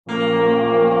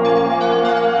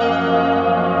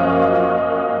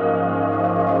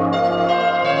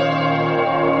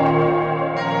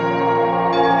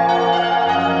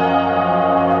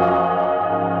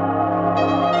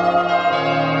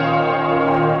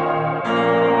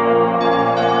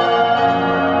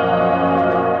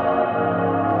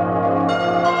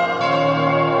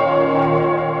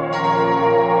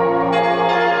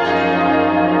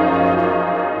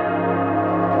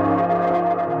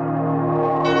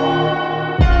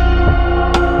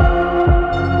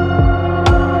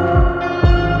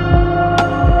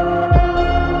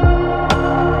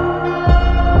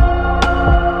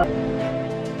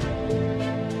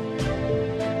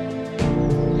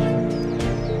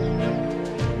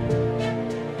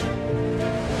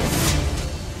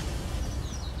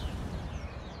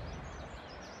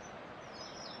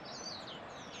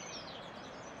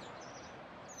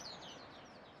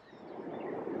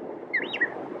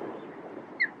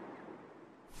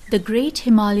The Great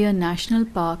Himalaya National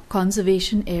Park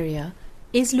Conservation Area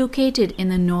is located in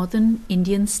the northern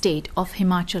Indian state of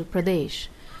Himachal Pradesh,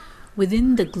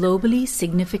 within the globally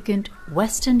significant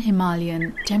Western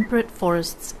Himalayan temperate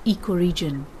forests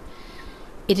ecoregion.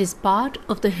 It is part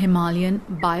of the Himalayan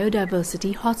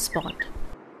biodiversity hotspot.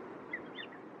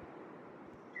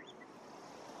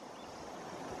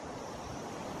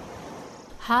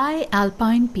 High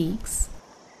alpine peaks,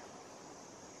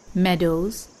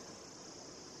 meadows,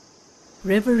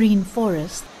 riverine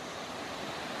forest,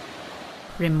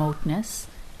 remoteness,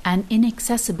 and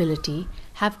inaccessibility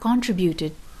have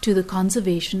contributed to the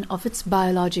conservation of its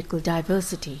biological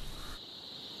diversity.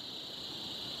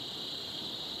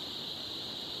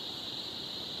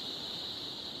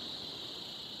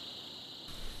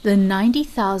 The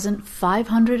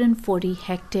 90,540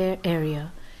 hectare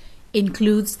area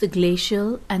includes the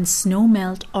glacial and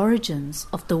snowmelt origins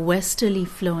of the westerly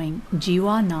flowing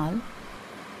Jiwa Nal,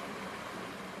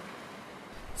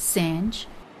 Sanj,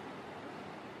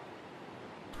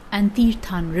 and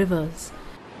Tirthan rivers,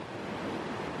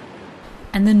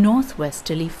 and the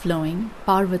northwesterly flowing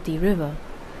Parvati River,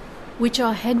 which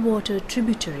are headwater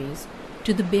tributaries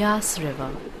to the Beas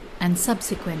River and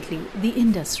subsequently the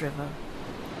Indus River.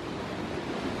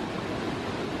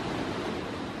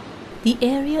 The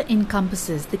area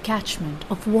encompasses the catchment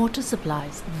of water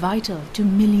supplies vital to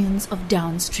millions of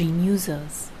downstream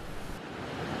users.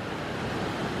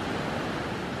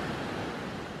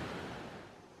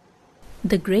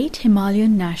 The Great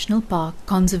Himalayan National Park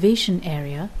Conservation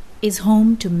Area is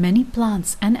home to many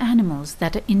plants and animals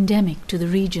that are endemic to the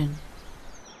region.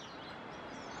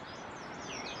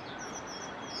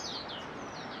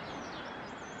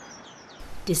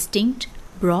 Distinct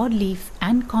broadleaf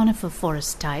and conifer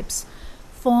forest types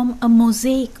form a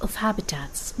mosaic of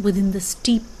habitats within the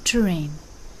steep terrain.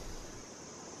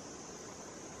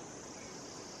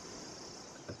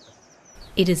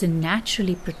 It is a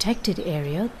naturally protected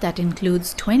area that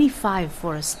includes 25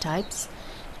 forest types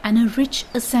and a rich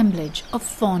assemblage of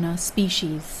fauna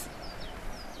species.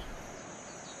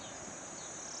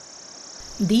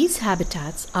 These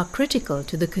habitats are critical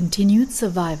to the continued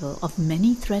survival of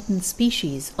many threatened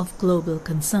species of global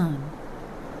concern.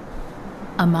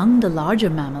 Among the larger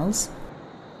mammals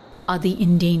are the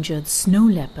endangered snow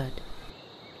leopard,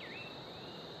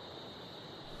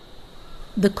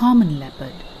 the common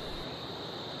leopard,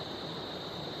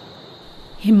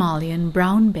 Himalayan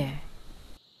brown bear,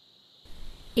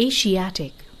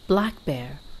 Asiatic black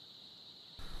bear,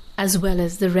 as well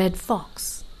as the red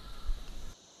fox.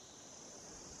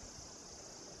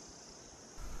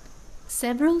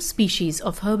 Several species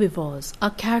of herbivores are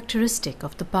characteristic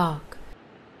of the park,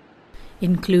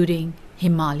 including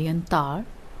Himalayan tahr,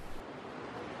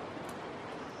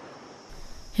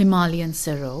 Himalayan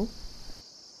serow,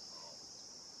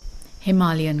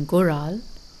 Himalayan goral,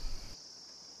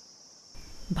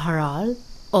 bharal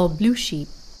or blue sheep,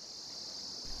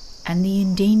 and the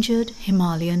endangered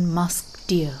Himalayan musk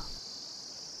deer.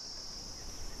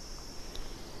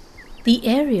 The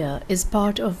area is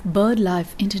part of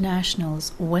BirdLife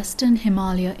International's Western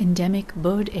Himalaya Endemic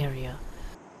Bird Area,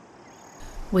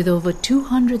 with over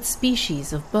 200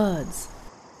 species of birds,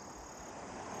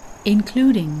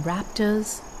 including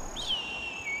raptors,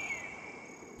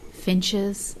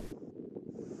 finches,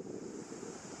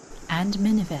 and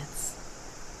minivets.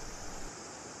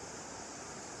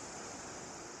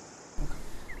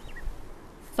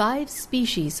 5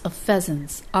 species of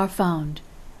pheasants are found,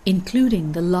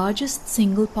 including the largest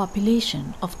single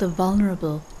population of the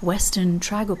vulnerable western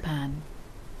tragopan,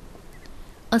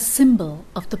 a symbol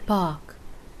of the park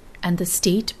and the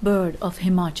state bird of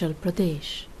Himachal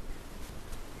Pradesh.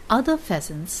 Other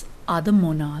pheasants are the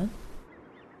monal,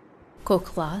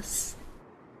 koklas,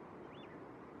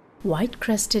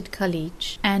 white-crested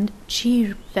kalich, and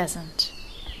cheer pheasant.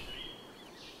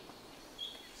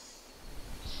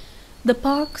 The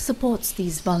park supports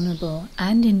these vulnerable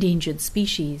and endangered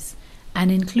species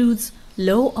and includes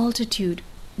low-altitude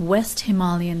West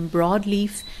Himalayan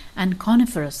broadleaf and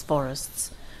coniferous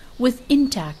forests with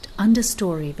intact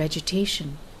understory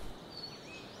vegetation.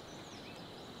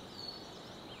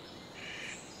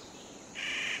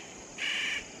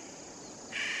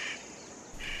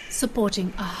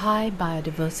 Supporting a high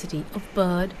biodiversity of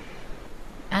bird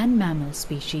and mammal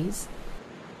species,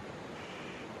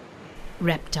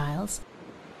 reptiles,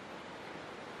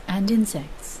 and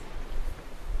insects.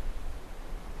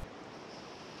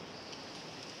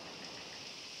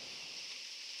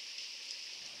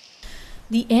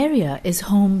 The area is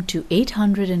home to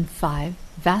 805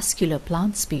 vascular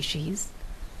plant species,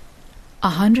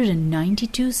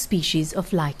 192 species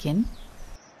of lichen,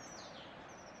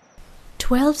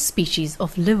 12 species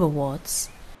of liverworts,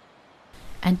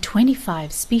 and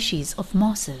 25 species of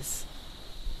mosses.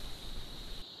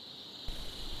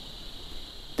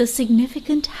 The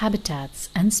significant habitats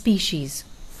and species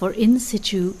for in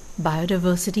situ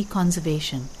biodiversity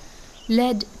conservation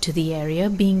led to the area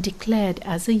being declared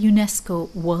as a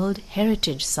UNESCO World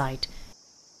Heritage Site.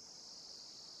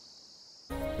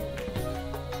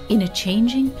 In a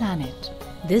changing planet,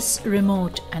 this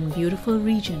remote and beautiful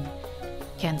region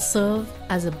can serve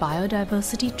as a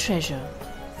biodiversity treasure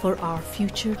for our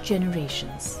future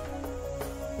generations.